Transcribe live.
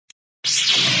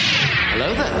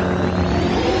Hello there.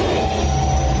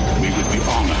 We would be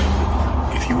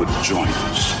honored if you would join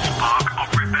us. Spark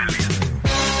of Rebellion.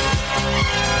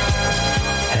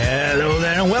 Hello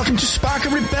there and welcome to Spark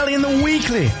of Rebellion, the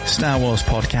weekly Star Wars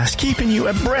podcast, keeping you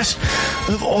abreast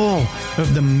of all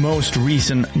of the most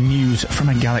recent news from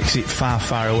a galaxy far,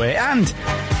 far away, and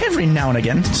every now and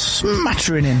again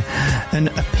smattering in an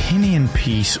opinion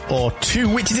piece or two,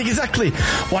 which is exactly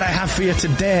what I have for you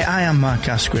today. I am Mark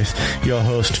Asquith, your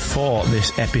host for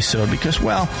this episode, because,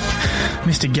 well,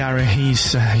 Mr. Gary,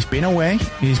 he's been away.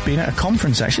 He's been at a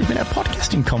conference, actually. He's been at a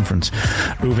podcasting conference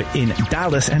over in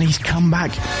Dallas, and he's come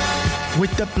back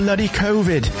with the bloody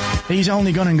COVID. He's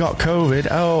only gone and got COVID.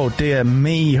 Oh, dear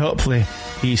me. Hopefully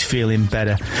he's feeling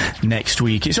better next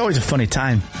week. It's always a funny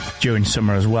time during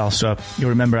summer as well. So you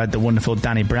remember I had the wonderful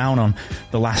Danny Brown on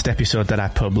the last episode that I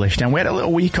published. And we had a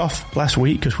little week off last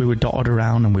week because we were dotted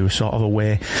around and we were sort of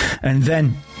away. And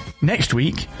then next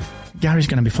week, Gary's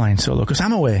going to be flying solo because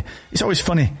I'm away. It's always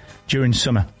funny during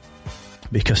summer,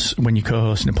 because when you're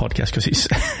co-hosting a podcast, because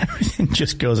everything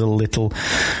just goes a little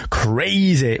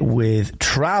crazy with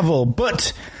travel.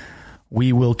 But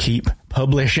we will keep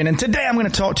publishing. And today I'm going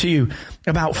to talk to you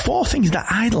about 4 things that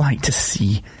I'd like to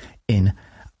see in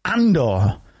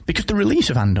Andor, because the release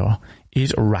of Andor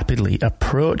is rapidly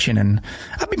approaching. And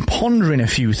I've been pondering a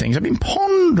few things. I've been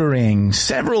pondering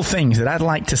several things that I'd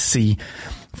like to see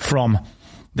from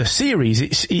the series.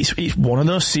 It's one of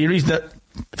those series that,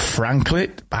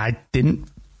 frankly, I didn't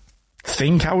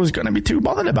think I was going to be too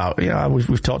bothered about. You know,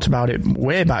 we've talked about it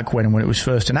way back when it was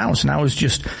first announced, and I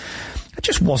just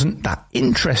wasn't that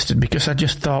interested, because I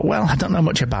just thought, well, I don't know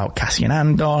much about Cassian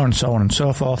Andor and so on and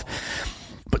so forth.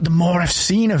 But the more I've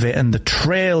seen of it, and the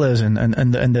trailers and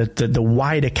the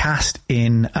wider cast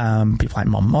in people like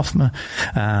Mon Mothma,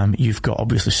 you've got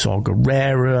obviously Saw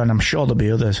Gerrera, and I'm sure there'll be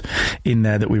others in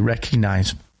there that we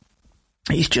recognise.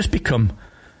 It's just become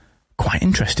quite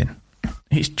interesting.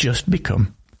 It's just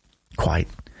become quite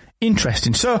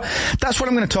interesting. So that's what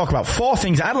I'm going to talk about. 4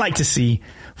 things I'd like to see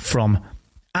from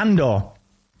Andor.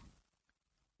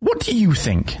 What do you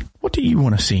think? What do you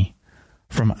want to see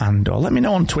from Andor? Let me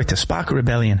know on Twitter,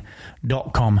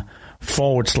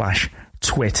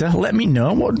 sparkofrebellion.com/Twitter. Let me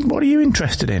know. What are you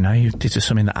interested in? Is there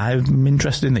something that I'm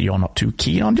interested in that you're not too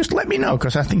keen on? Just let me know,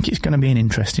 because I think it's going to be an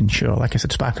interesting show. Like I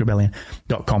said,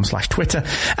 sparkofrebellion.com/Twitter.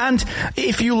 And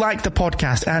if you like the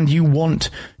podcast and you want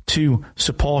to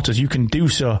support us, you can do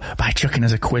so by chucking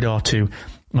us a quid or two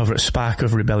over at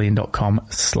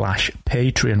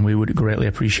sparkofrebellion.com/Patreon. We would greatly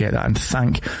appreciate that, and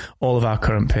thank all of our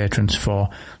current patrons for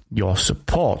your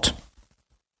support.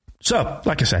 So,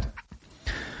 like I said,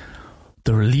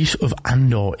 the release of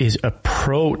Andor is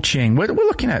approaching. I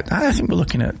think we're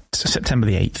looking at September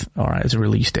the 8th, all right, as a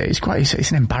release date.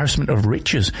 It's an embarrassment of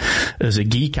riches as a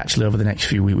geek, actually, over the next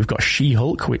few weeks. We've got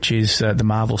She-Hulk, which is the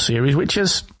Marvel series, which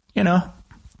is, 3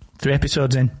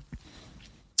 episodes in.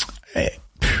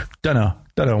 Don't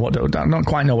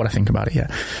quite know what I think about it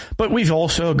yet. But we've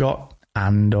also got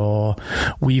Andor.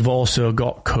 We've also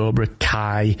got Cobra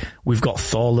Kai. We've got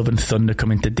Thor: Love and Thunder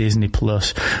coming to Disney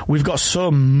Plus. We've got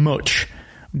so much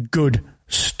good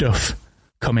stuff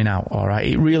coming out, all right?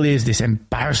 It really is this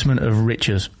embarrassment of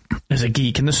riches as a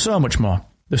geek, and there's so much more.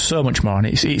 There's so much more, and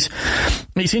it's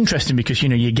interesting because,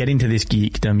 you get into this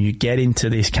geekdom, you get into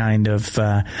this kind of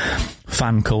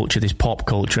fan culture, this pop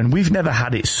culture, and we've never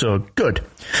had it so good.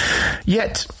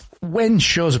 Yet, when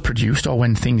shows are produced, or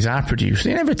when things are produced,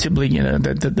 inevitably,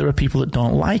 there are people that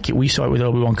don't like it. We saw it with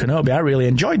Obi-Wan Kenobi. I really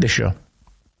enjoyed the show,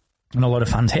 and a lot of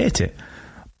fans hate it.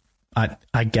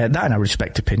 I get that, and I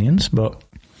respect opinions, but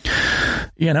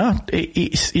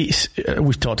it's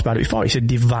we've talked about it before. It's a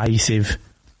divisive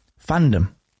fandom.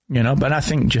 But I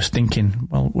think just thinking,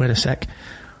 well, wait a sec,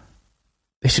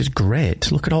 this is great.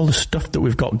 Look at all the stuff that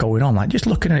we've got going on. Like, just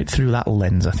looking at it through that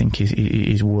lens, I think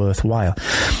is worthwhile.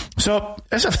 So,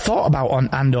 as I've thought about on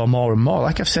Andor more and more,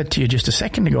 like I've said to you just a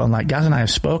second ago, and like Gaz and I have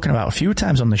spoken about a few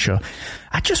times on the show,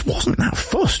 I just wasn't that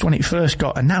fussed when it first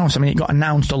got announced. I mean, it got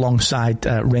announced alongside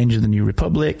Rangers of the New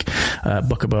Republic,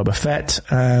 Book of Boba Fett.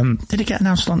 Did it get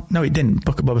announced on? No, it didn't.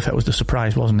 Book of Boba Fett was the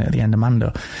surprise, wasn't it, at the end of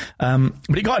Mando? But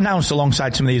it got announced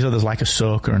alongside some of these others like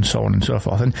Ahsoka and so on and so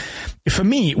forth. And for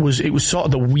me, it was sort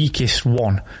of the weakest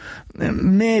one,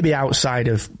 maybe outside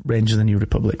of Rangers of the New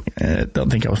Republic. Don't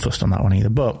think I was fussed on that one either.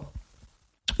 But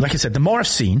like I said, the more I've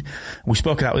seen, we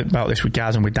spoke about this with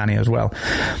Gaz and with Danny as well,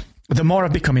 the more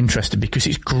I've become interested, because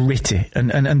it's gritty,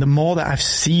 and the more that I've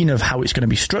seen of how it's going to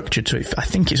be structured. So I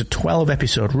think it's a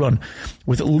 12-episode run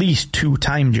with at least 2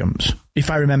 time jumps, if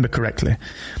I remember correctly.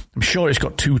 I'm sure it's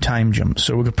got 2 time jumps,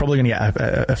 so we're probably going to get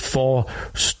a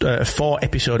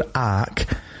 4-episode arc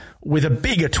with a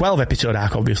bigger 12-episode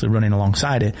arc obviously running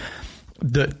alongside it,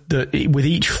 with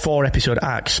each 4-episode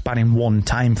arc spanning one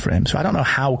time frame. So I don't know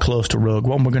how close to Rogue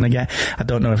One we're going to get. I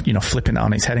don't know if, flipping it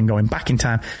on its head and going back in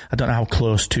time. I don't know how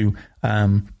close to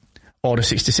Order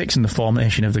 66 and the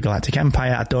formation of the Galactic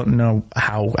Empire. I don't know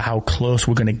how close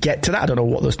we're going to get to that. I don't know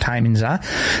what those timings are.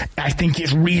 I think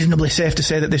it's reasonably safe to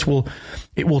say that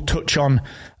it will touch on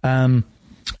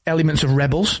elements of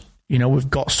Rebels. We've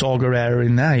got Saw Gerrera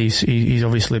in there. He's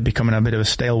obviously becoming a bit of a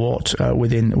stalwart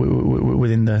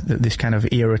within this kind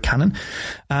of era canon.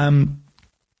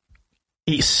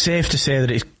 It's safe to say that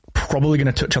it's probably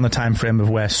going to touch on the time frame of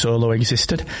where Solo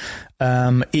existed.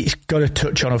 It's got to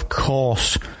touch on, of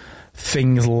course,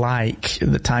 things like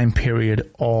the time period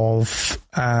of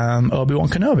Obi-Wan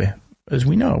Kenobi, as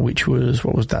we know, which was,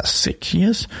 what was that, 6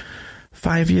 years?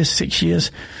 5 years, 6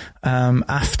 years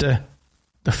after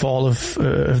the fall of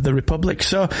the Republic.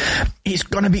 So it's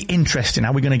going to be interesting.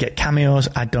 Are we going to get cameos?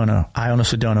 I don't know. I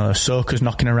honestly don't know. Ahsoka's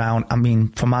knocking around. I mean,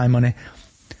 for my money,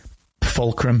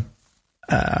 Fulcrum,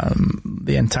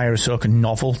 the entire Ahsoka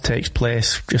novel takes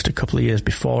place just a couple of years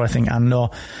before, I think, Andor.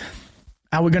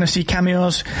 Are we going to see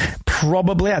cameos?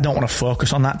 Probably. I don't want to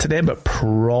focus on that today, but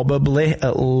probably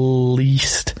at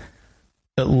least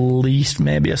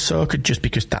maybe Ahsoka, just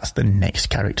because that's the next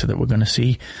character that we're going to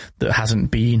see that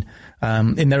hasn't been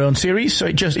in their own series. So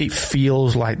it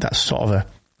feels like that's sort of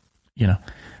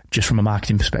just from a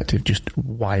marketing perspective, just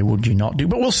why would you not do?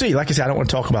 But we'll see. Like I said, I don't want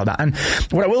to talk about that. And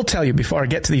what I will tell you before I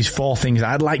get to these 4 things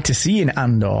I'd like to see in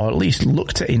Andor, or at least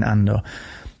looked at in Andor,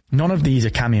 none of these are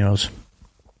cameos.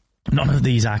 None of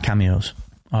these are cameos.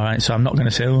 All right. So I'm not going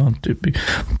to say,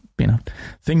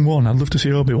 thing 1, I'd love to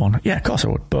see Obi-Wan. Yeah, of course I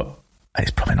would, but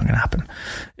it's probably not going to happen.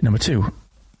 Number 2,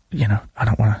 I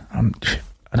don't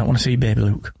want to see Baby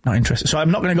Luke. Not interested. So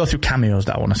I'm not going to go through cameos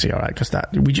that I want to see. All right, because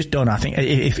that we just don't. I think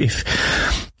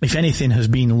if anything has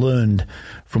been learned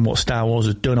from what Star Wars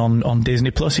has done on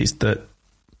Disney Plus, it's that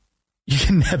you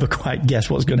can never quite guess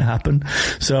what's going to happen.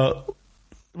 So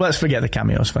let's forget the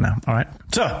cameos for now. All right.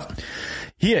 So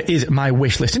here is my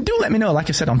wish list, and do let me know. Like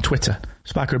I said, on Twitter,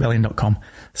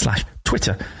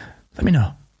 sparkofrebellion.com/Twitter. Let me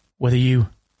know whether you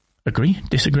agree,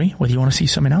 disagree, whether you want to see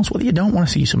something else, whether you don't want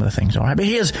to see some of the things, all right? But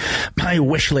here's my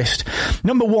wish list.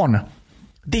 Number 1,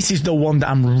 this is the one that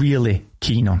I'm really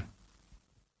keen on.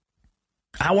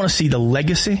 I want to see the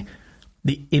legacy,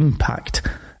 the impact,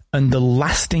 and the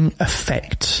lasting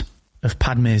effects of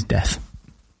Padme's death.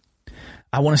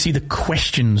 I want to see the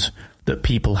questions that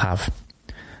people have.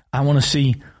 I want to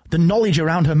see the knowledge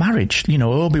around her marriage.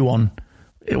 Obi-Wan,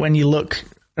 when you look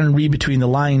and read between the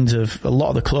lines of a lot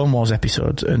of the Clone Wars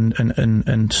episodes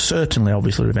and certainly,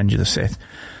 obviously, Revenge of the Sith,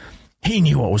 he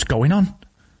knew what was going on.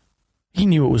 He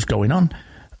knew what was going on.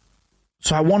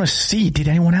 So I want to see, did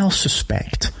anyone else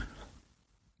suspect?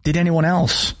 Did anyone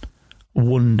else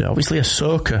wonder? Obviously,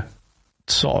 Ahsoka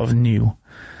sort of knew.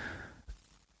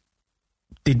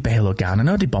 Did Bail Organa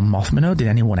know? Did Bon Mothma know? Did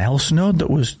anyone else know that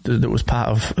was part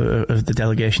of the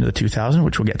delegation of the 2000,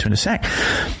 which we'll get to in a sec?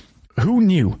 Who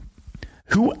knew?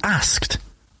 Who asked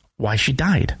why she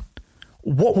died?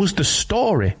 What was the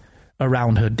story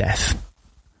around her death?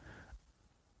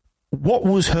 What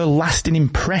was her lasting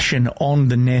impression on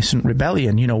the nascent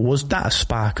rebellion? Was that a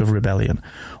spark of rebellion?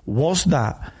 Was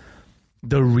that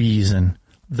the reason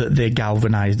that they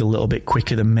galvanized a little bit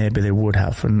quicker than maybe they would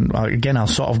have? And again, I'll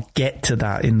sort of get to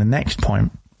that in the next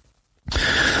point.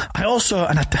 I also,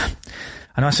 and I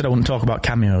know I said I wouldn't talk about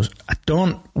cameos. I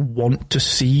don't want to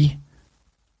see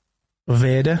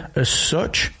Vader as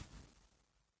such,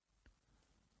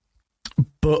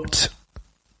 but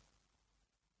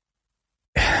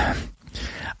I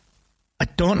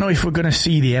don't know if we're going to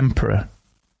see the Emperor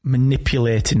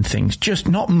manipulating things. Just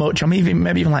not much. Maybe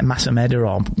even like Mas Amedda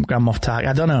or Grand Moff Tarkin.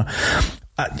 I don't know.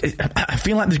 I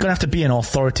feel like there's going to have to be an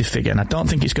authority figure, and I don't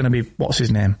think it's going to be, what's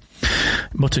his name?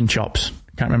 Mutton Chops.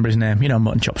 Can't remember his name.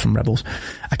 Mutton Chops from Rebels.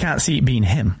 I can't see it being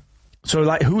him. So,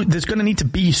 there's going to need to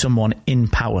be someone in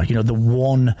power, the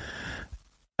one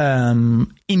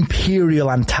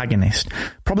imperial antagonist.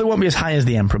 Probably won't be as high as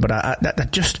the Emperor, but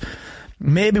that just,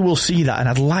 maybe we'll see that, and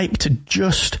I'd like to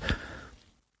just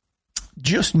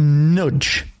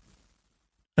nudge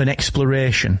an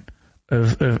exploration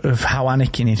of how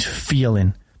Anakin is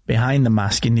feeling behind the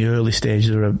mask in the early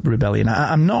stages of rebellion.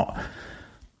 I'm not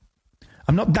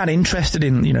that interested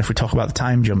in, if we talk about the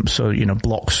time jump, so,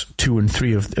 blocks 2 and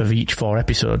 3 of each 4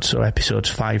 episodes, so episodes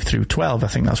 5 through 12, I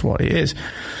think that's what it is.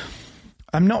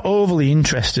 I'm not overly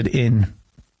interested in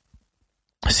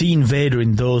seeing Vader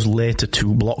in those later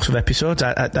 2 blocks of episodes.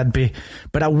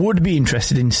 But I would be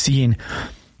interested in seeing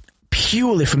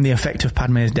purely from the effect of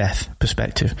Padmé's death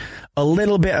perspective, a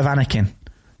little bit of Anakin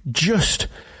just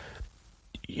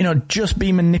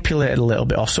being manipulated a little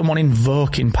bit, or someone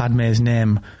invoking Padmé's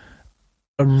name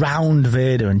around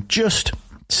Vader and just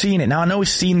seeing it. Now, I know we've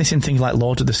seen this in things like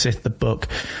Lord of the Sith, the book.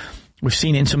 We've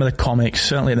seen it in some of the comics,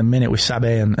 certainly at the minute with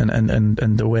Sabe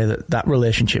and the way that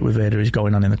relationship with Vader is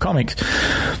going on in the comics.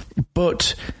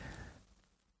 But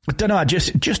I don't know,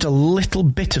 just a little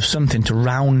bit of something to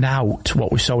round out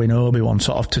what we saw in Obi-Wan,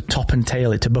 sort of to top and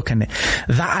tail it, to bookend it.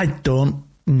 That I don't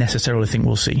necessarily think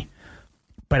we'll see.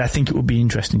 But I think it would be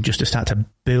interesting just to start to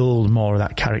build more of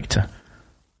that character,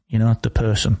 the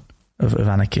person of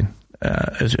Anakin,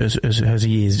 as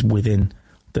he is within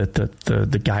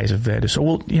the guise of Vader.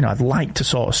 So I'd like to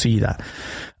sort of see that.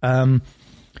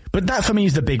 But that for me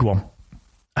is the big one.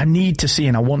 I need to see,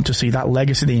 and I want to see that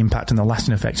legacy, the impact, and the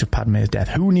lasting effects of Padmé's death.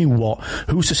 Who knew what?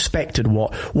 Who suspected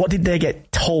what? What did they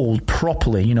get told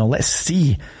properly? Let's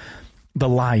see the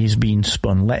lies being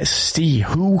spun. Let's see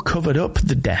who covered up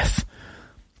the death.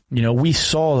 We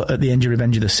saw at the end of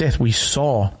Revenge of the Sith, we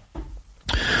saw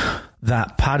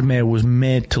that Padmé was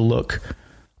made to look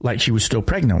like she was still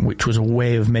pregnant, which was a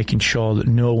way of making sure that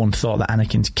no one thought that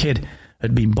Anakin's kid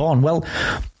had been born. Well,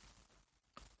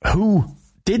 who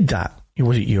did that?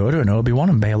 Was it Yoda and Obi-Wan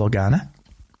and Bail Organa?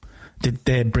 Did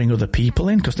they bring other people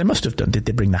in? Because they must have done. Did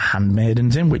they bring the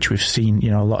handmaidens in, which we've seen,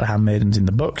 a lot of handmaidens in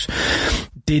the books?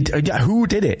 Who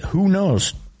did it? Who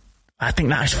knows? I think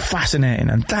that is fascinating.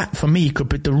 And that, for me, could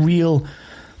be the real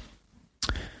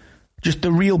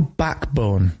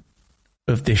backbone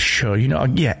of this show.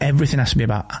 Everything has to be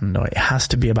about Andor. It has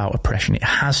to be about oppression. It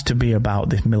has to be about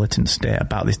this militant state,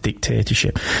 about this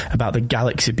dictatorship, about the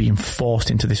galaxy being forced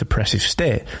into this oppressive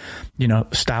state.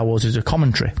 Star Wars is a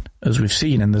commentary, as we've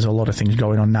seen, and there's a lot of things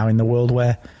going on now in the world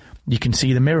where you can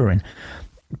see the mirroring.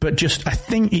 But I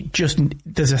think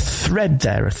there's a thread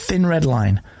there, a thin red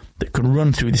line that could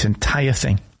run through this entire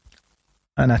thing.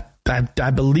 And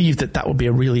I believe that would be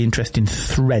a really interesting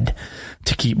thread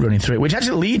to keep running through it, which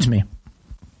actually leads me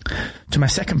to my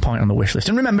second point on the wish list.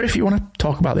 And remember, if you want to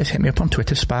talk about this, hit me up on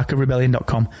Twitter,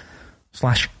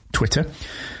 sparkofrebellion.com/Twitter.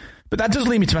 But that does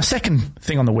lead me to my second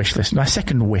thing on the wish list, my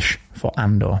second wish for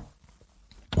Andor,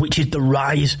 which is the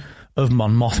rise of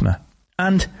Mon Mothma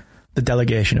and the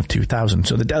Delegation of 2000.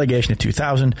 So the Delegation of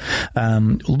 2000,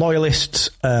 loyalists,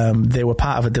 they were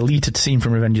part of a deleted scene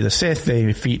from Revenge of the Sith.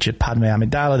 They featured Padmé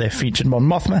Amidala, they featured Mon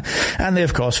Mothma, and they,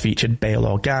 of course, featured Bail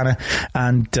Organa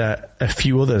and a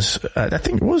few others. I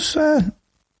think it was Bail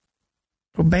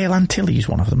Antilles,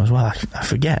 one of them as well. I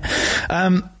forget.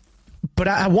 But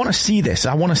I want to see this.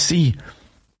 I want to see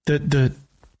the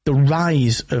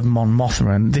rise of Mon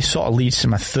Mothma, and this sort of leads to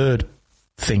my third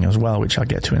thing as well, which I'll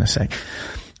get to in a sec.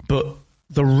 But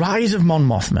the rise of Mon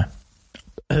Mothma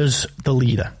as the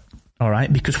leader, all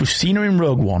right? Because we've seen her in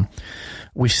Rogue One.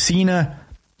 We've seen her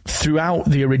throughout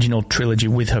the original trilogy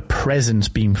with her presence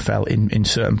being felt in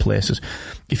certain places.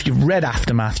 If you've read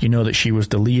Aftermath, you know that she was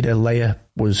the leader. Leia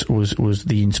was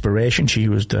the inspiration. She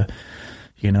was the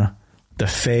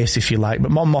face, if you like.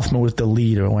 But Mon Mothma was the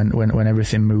leader when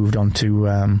everything moved on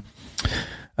to...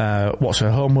 what's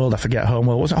her homeworld? I forget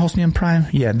homeworld. Was it Hosnian Prime?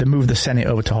 Yeah, they moved the Senate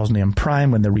over to Hosnian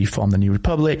Prime when they reformed the New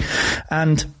Republic,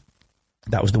 and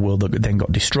that was the world that then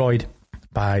got destroyed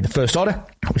by the First Order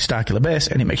with Starkiller Base,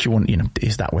 and it makes you wonder,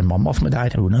 is that when Mon Mothma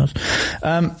died? Who knows?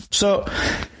 So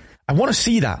I want to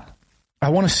see that. I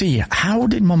want to see, how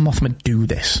did Mon Mothma do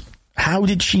this? How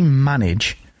did she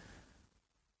manage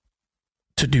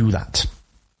to do that?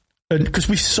 Because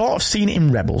we've sort of seen it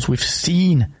in Rebels. We've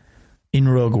seen in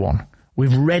Rogue One.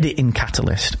 We've read it in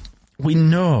Catalyst. We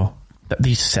know that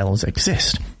these cells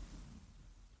exist.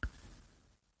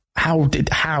 How did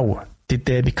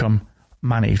they become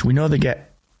managed? We know they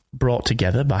get brought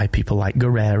together by people like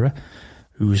Guerrera,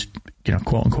 who's,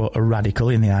 quote unquote, a radical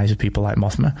in the eyes of people like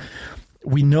Mothma.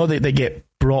 We know that they get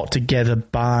brought together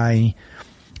by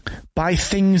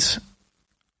things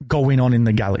going on in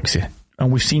the galaxy.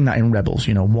 And we've seen that in Rebels,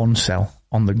 one cell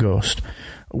on the Ghost.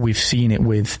 We've seen it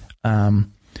with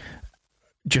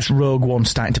just Rogue One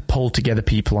starting to pull together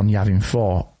people on Yavin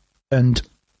 4. And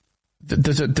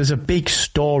there's a big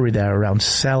story there around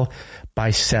cell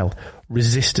by cell.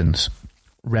 Resistance,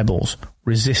 rebels,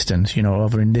 resistance,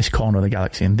 over in this corner of the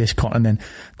galaxy, in this corner, and then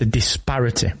the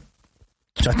disparity.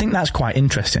 So I think that's quite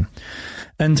interesting.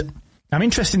 And I'm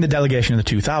interested in the Delegation of the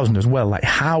 2000 as well, like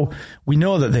how we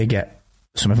know that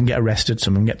some of them get arrested,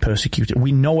 some of them get persecuted.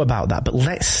 We know about that, but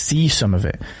let's see some of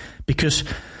it. Because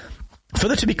for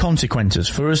there to be consequences,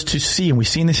 for us to see, and we've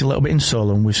seen this a little bit in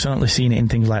Solo, and we've certainly seen it in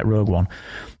things like Rogue One,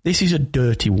 this is a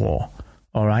dirty war,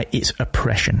 all right? It's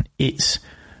oppression. It's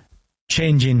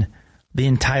changing the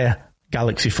entire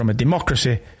galaxy from a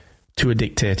democracy to a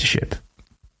dictatorship.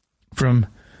 From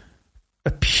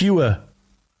a pure,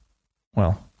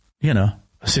 well, you know,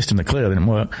 a system that clearly didn't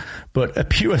work, but a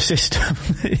pure system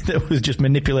that was just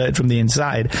manipulated from the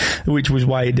inside, which was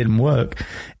why it didn't work,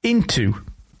 into,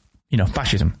 you know,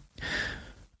 fascism.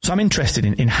 So I'm interested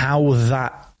in how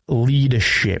that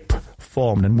leadership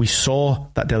formed, and we saw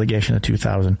that delegation of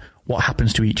 2000. What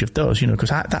happens to each of those, you know,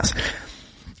 because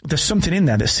there's something in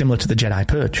there that's similar to the Jedi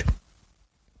Purge.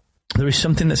 There is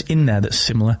something that's in there that's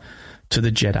similar to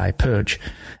the Jedi Purge.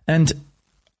 And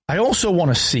I also want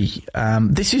to see,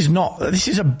 this is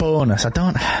a bonus.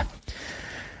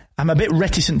 I'm a bit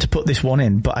reticent to put this one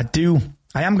in, but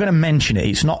I am going to mention it.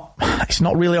 It's not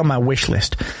really on my wish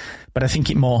list, but I think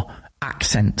it more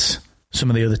accents some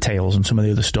of the other tales and some of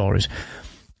the other stories.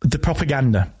 The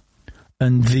propaganda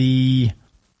and the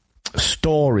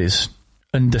stories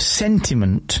and the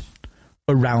sentiment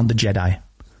around the Jedi.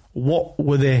 What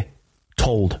were they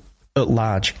told at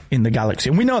large in the galaxy?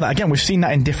 And we know that, again, we've seen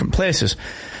that in different places.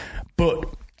 But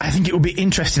I think it would be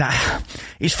interesting.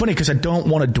 It's funny because I don't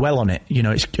want to dwell on it. You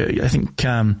know, I think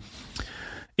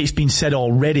it's been said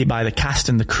already by the cast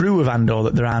and the crew of Andor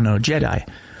that there are no Jedi.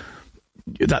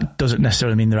 That doesn't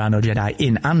necessarily mean there are no Jedi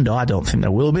in Andor. I don't think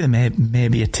there will be. There may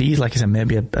be a tease, like I said,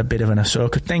 maybe a bit of an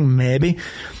Ahsoka thing, maybe.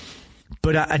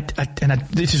 But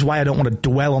this is why I don't want to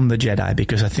dwell on the Jedi,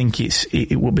 because I think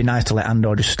it would be nice to let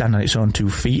Andor just stand on its own 2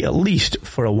 feet, at least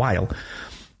for a while.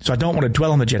 So I don't want to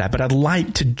dwell on the Jedi, but I'd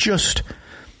like to just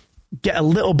get a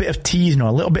little bit of tease,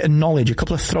 a little bit of knowledge, a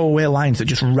couple of throwaway lines that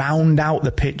just round out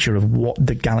the picture of what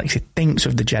the galaxy thinks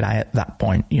of the Jedi at that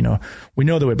point. You know, we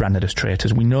know they were branded as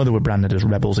traitors. We know they were branded as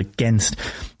rebels against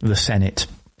the Senate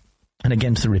and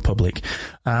against the Republic.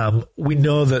 We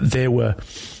know that they were...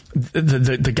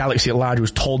 The galaxy at large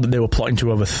was told that they were plotting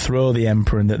to overthrow the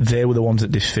Emperor and that they were the ones that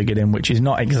disfigured him, which is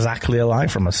not exactly a lie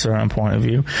from a certain point of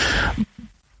view.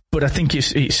 But I think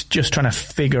it's just trying to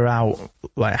figure out,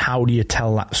 like, how do you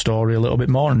tell that story a little bit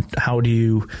more, and how do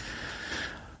you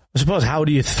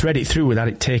thread it through without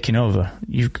it taking over?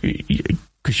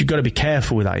 Because you've got to be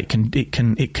careful with that. It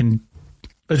can,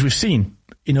 as we've seen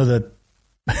in other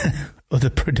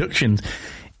productions,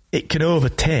 it can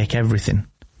overtake everything.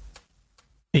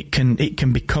 It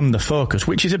can become the focus,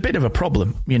 which is a bit of a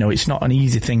problem. You know, it's not an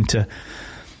easy thing to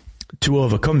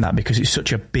overcome that, because it's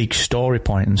such a big story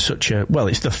point and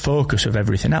it's the focus of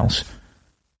everything else,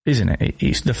 isn't it?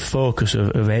 It's the focus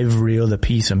of every other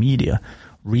piece of media,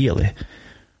 really.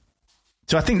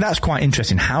 So I think that's quite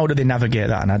interesting. How do they navigate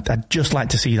that? And I'd just like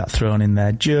to see that thrown in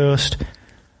there, just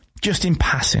in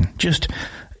passing,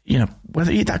 you know,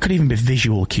 whether that could even be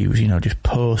visual cues, you know, just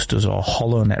posters or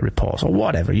HoloNet reports or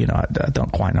whatever, you know. I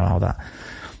don't quite know how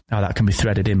that can be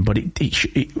threaded in, but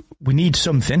we need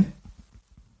something,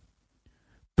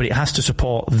 but it has to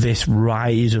support this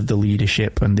rise of the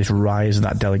leadership and this rise of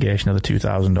that delegation of the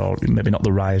 2000, or maybe not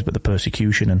the rise, but the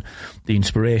persecution and the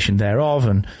inspiration thereof,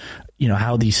 and, you know,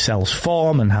 how these cells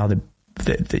form and how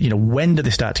you know, when do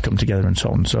they start to come together and so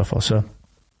on and so forth. So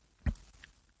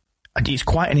it's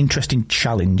quite an interesting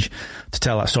challenge to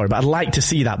tell that story, but I'd like to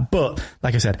see that. But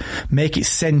like I said, make it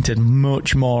centered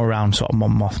much more around sort of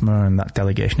Mon Mothma and that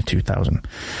delegation of 2000,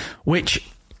 which,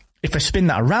 if I spin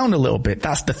that around a little bit,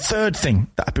 that's the third thing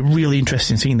that I'd be really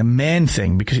interested in seeing, the main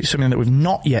thing, because it's something that we've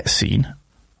not yet seen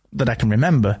that I can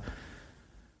remember.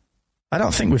 I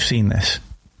don't think we've seen this.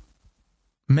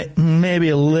 Maybe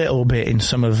a little bit in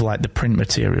some of, like, the print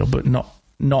material, but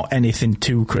not anything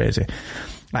too crazy.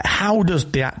 Like, how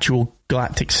does the actual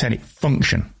Galactic Senate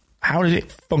function? How does it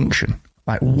function?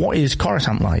 Like, what is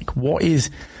Coruscant like?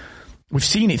 We've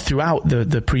seen it throughout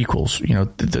the prequels. You know,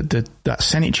 that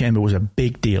Senate chamber was a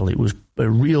big deal. It was a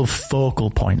real focal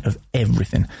point of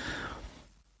everything.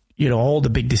 You know, all the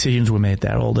big decisions were made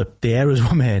there. All the errors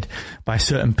were made by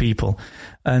certain people.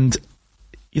 And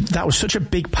that was such a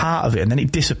big part of it. And then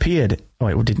it disappeared. Oh,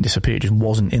 it didn't disappear. It just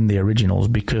wasn't in the originals,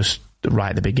 because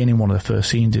right at the beginning, one of the first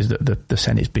scenes is that the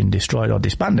Senate's been destroyed or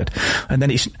disbanded. And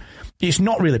then it's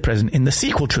not really present in the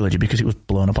sequel trilogy because it was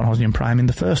blown up on Hosnian Prime in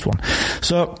the first one.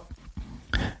 So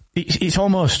it's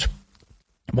almost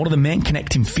one of the main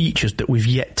connecting features that we've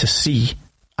yet to see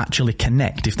actually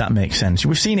connect, if that makes sense.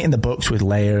 We've seen it in the books with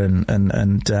Leia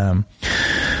and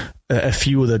a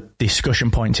few of the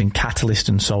discussion points in Catalyst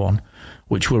and so on,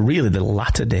 which were really the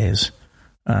latter days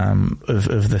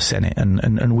of the Senate.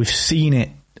 And we've seen it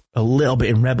a little bit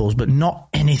in Rebels, but not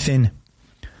anything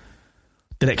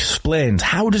that explains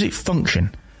how does it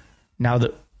function now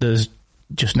that there's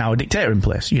just now a dictator in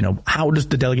place. You know, how does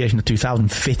the delegation of 2000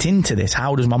 fit into this?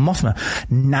 How does Mon Mothma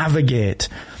navigate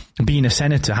being a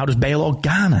senator? How does Bail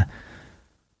Organa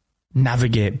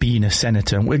navigate being a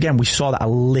senator. And again, we saw that a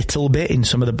little bit in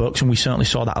some of the books, and we certainly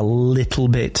saw that a little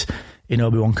bit in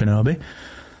Obi-Wan Kenobi.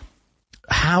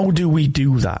 How do we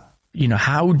do that? You know,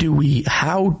 how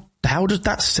does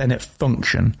that Senate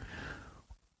function?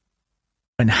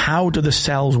 And how do the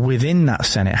cells within that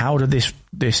Senate, how do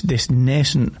this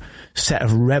nascent set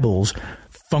of rebels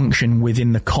function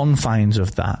within the confines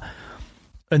of that?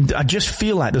 And I just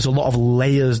feel like there's a lot of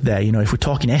layers there. You know, if we're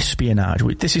talking espionage,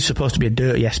 this is supposed to be a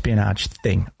dirty espionage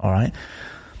thing, all right?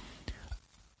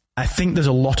 I think there's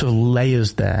a lot of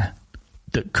layers there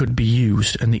that could be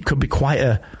used, and it could be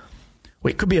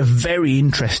it could be a very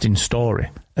interesting story.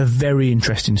 A very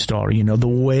interesting story. You know, the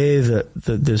way that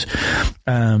there's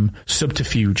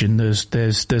subterfuge, and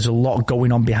there's a lot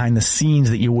going on behind the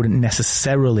scenes that you wouldn't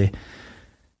necessarily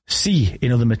see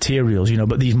in other materials, you know,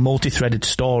 but these multi-threaded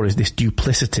stories, this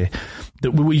duplicity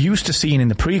that we were used to seeing in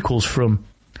the prequels from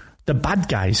the bad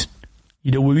guys.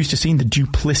 You know, we're used to seeing the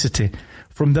duplicity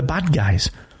from the bad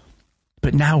guys.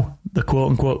 But now the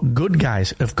quote-unquote good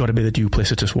guys have got to be the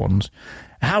duplicitous ones.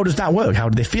 How does that work? How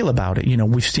do they feel about it? You know,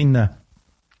 we've seen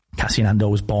Cassian Andor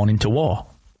was born into war,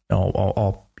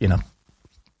 or you know,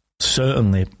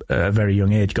 certainly at a very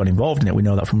young age got involved in it. We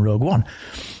know that from Rogue One.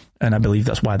 And I believe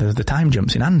that's why there's the time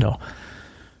jumps in Andor.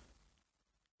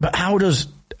 But how does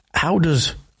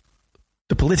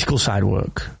the political side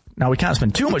work? Now, we can't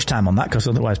spend too much time on that, because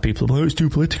otherwise people will, it's too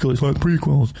political, it's like the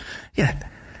prequels. Yeah,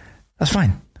 that's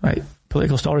fine. Right?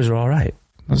 Political stories are all right.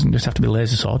 Doesn't just have to be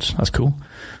laser swords. That's cool.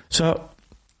 So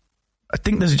I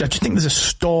just think there's a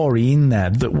story in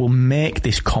there that will make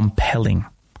this compelling.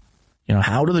 You know,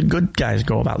 how do the good guys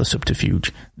go about the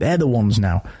subterfuge? They're the ones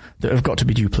now that have got to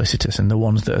be duplicitous, and the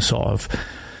ones that are sort of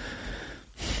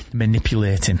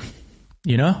manipulating.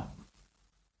 You know,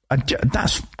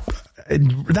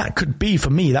 that could be, for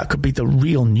me, that could be the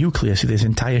real nucleus of this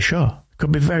entire show.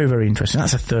 Could be very, very interesting.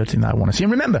 That's a third thing that I want to see.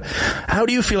 And remember, how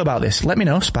do you feel about this? Let me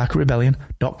know.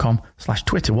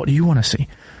 SparkofRebellion.com/Twitter. What do you want to see?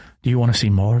 Do you want to see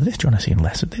more of this? Do you want to see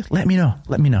less of this? Let me know.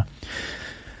 Let me know.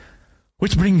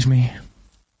 Which brings me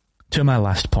to my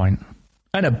last point.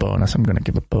 And a bonus. I'm going to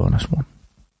give a bonus one.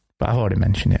 But I've already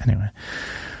mentioned it anyway.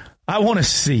 I want to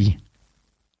see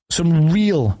some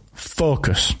real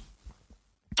focus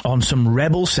on some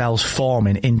rebel cells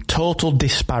forming in total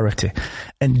disparity,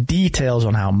 and details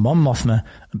on how Mon Mothma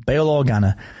and Bail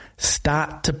Organa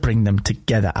start to bring them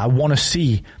together. I want to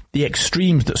see the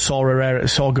extremes that Saw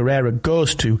Gerrera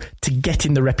goes to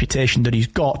getting the reputation that he's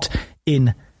got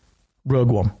in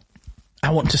Rogue One.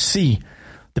 I want to see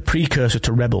the precursor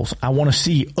to Rebels. I want to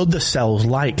see other cells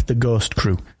like the Ghost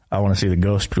Crew. I want to see the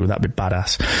Ghost Crew. That'd be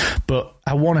badass. But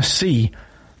I want to see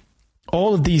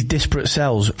all of these disparate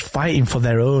cells fighting for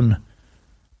their own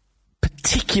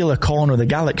particular corner of the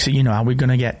galaxy. You know, are we going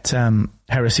to get Hera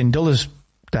Syndulla's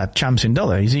dad, Cham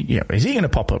Syndulla? Is he going to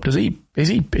pop up? Is he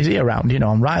around? You know,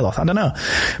 on Ryloth? I don't know.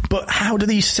 But how do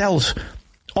these cells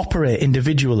operate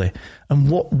individually? And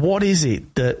what is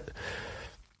it that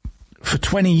for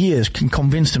 20 years can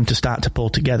convince them to start to pull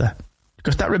together?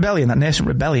 Because that rebellion, that nascent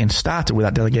rebellion, started with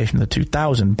that delegation of the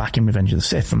 2000 back in Revenge of the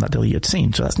Sith from that deleted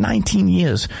scene. So that's 19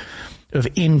 years of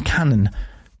in-canon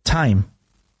time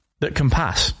that can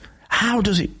pass. How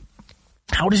does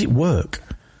it work?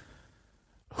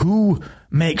 Who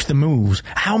makes the moves?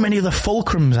 How many of the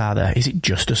fulcrums are there? Is it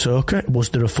just Ahsoka? Was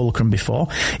there a fulcrum before?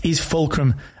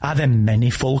 Are there many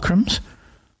fulcrums?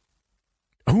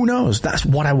 Who knows? That's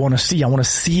what I want to see. I want to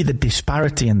see the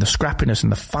disparity and the scrappiness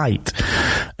and the fight,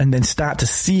 and then start to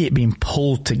see it being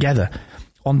pulled together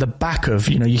on the back of,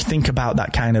 you know, you think about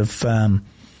that kind of,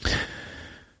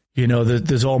 you know,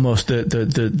 there's almost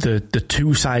the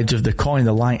two sides of the coin,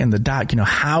 the light and the dark. You know,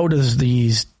 how does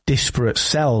these disparate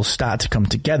cells start to come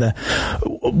together,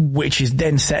 which is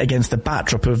then set against the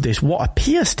backdrop of this, what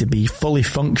appears to be fully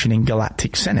functioning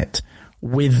galactic Senate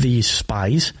with these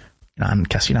spies. And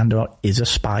Cassian Andor is a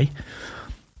spy.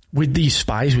 With these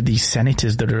spies, with these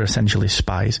senators that are essentially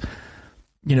spies,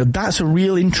 you know, that's a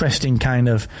real interesting kind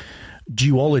of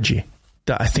duology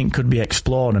that I think could be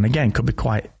explored, and again, could be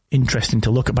quite interesting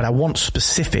to look at. But I want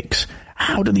specifics.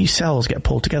 How do these cells get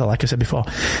pulled together? Like I said before,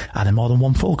 are there more than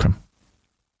one fulcrum?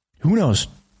 Who knows?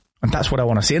 And that's what I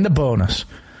want to see. And the bonus,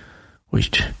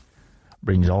 which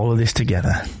brings all of this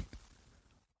together,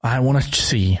 I want to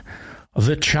see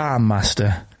the Charm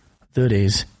Master that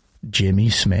is Jimmy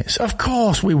Smits. Of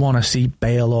course we want to see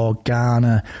Bail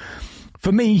Organa.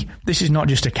 For me, this is not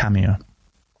just a cameo.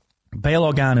 Bail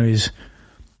Organa is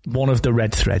one of the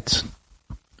red threads.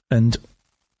 And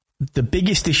the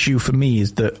biggest issue for me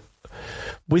is that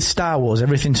with Star Wars,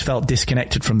 everything's felt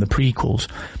disconnected from the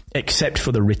prequels, except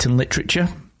for the written literature.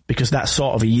 because that's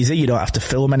sort of easy. You don't have to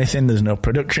film anything. There's no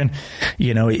production.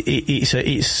 You know,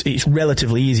 it's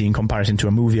relatively easy in comparison to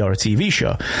a movie or a TV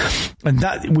show. And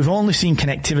that we've only seen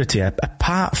connectivity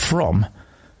apart from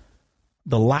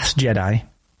The Last Jedi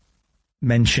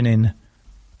mentioning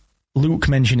Luke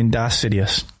mentioning Darth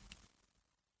Sidious.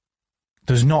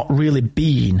 There's not really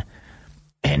been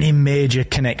any major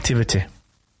connectivity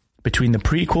between the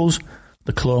prequels,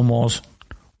 the Clone Wars,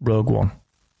 Rogue One.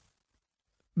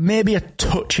 Maybe a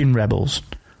touch in Rebels.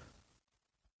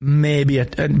 But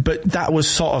that was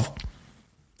sort of,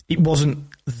 it wasn't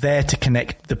there to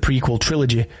connect the prequel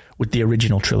trilogy with the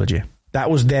original trilogy. That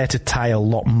was there to tie a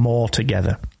lot more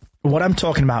together. What I'm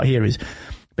talking about here is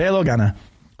Bail Organa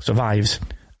survives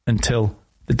until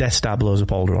the Death Star blows up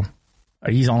Alderaan.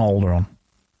 He's on Alderaan.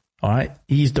 All right?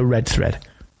 He's the red thread.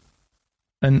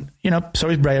 And, you know, so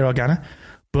is Bail Organa.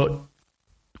 But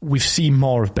we've seen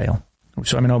more of Bail. We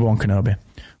saw him in Obi-Wan Kenobi.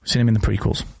 We've seen him in the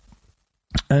prequels.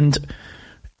 And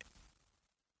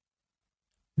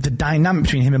the dynamic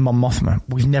between him and Mon Mothma,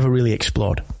 we've never really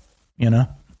explored, you know?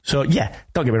 So, yeah,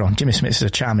 don't get me wrong, Jimmy Smits is a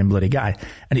charming bloody guy,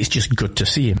 and it's just good to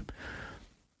see him.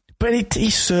 But he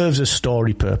serves a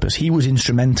story purpose. He was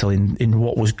instrumental in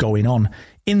what was going on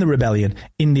in the rebellion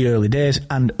in the early days,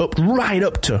 and right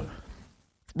up to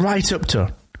Grand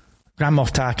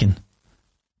Moff Tarkin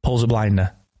pulls a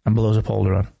blinder and blows up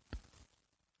Alderaan.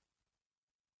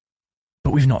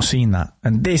 But we've not seen that.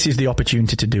 And this is the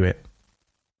opportunity to do it.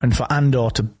 And for Andor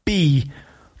to be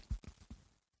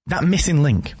that missing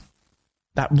link,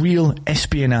 that real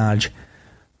espionage,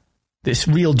 this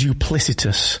real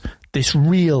duplicitous, this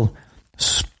real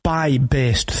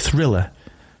spy-based thriller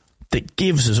that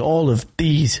gives us all of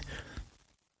these,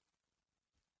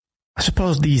 I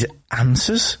suppose, these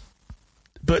answers.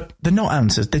 But they're not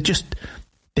answers. They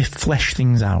flesh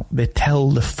things out. They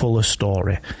tell the fuller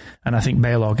story. And I think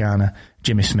Bail Organa,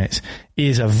 Jimmy Smits,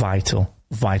 is a vital,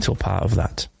 vital part of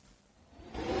that.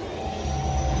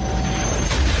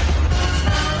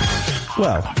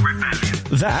 Well,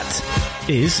 that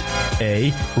is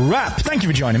a wrap. Thank you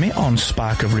for joining me on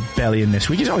Spark of Rebellion this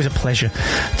week. It's always a pleasure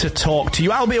to talk to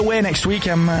you. I'll be away next week.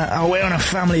 I'm away on a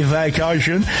family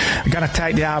vacation. I'm going to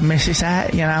take the old missus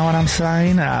out, you know what I'm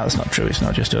saying? That's not true. It's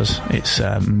not just us. It's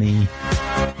me,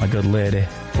 my good lady,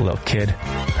 a little kid,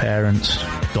 parents,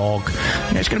 dog.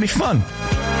 Yeah, it's going to be fun.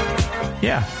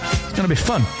 Yeah, it's going to be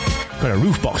fun. Got a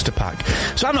roof box to pack.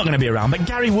 So I'm not going to be around, but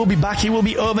Gary will be back. He will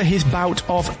be over his bout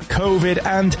of COVID,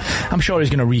 and I'm sure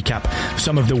he's going to recap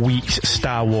some of the week's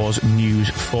Star Wars news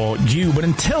for you. But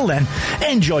until then,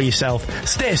 enjoy yourself,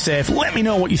 stay safe, let me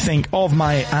know what you think of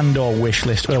my Andor wish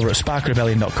list over at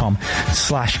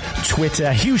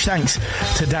sparkrebellion.com/Twitter. Huge thanks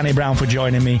to Danny Brown for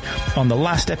joining me on the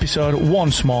last episode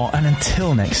once more, and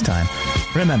until next time,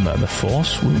 remember, the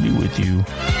Force will be with you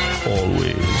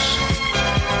always.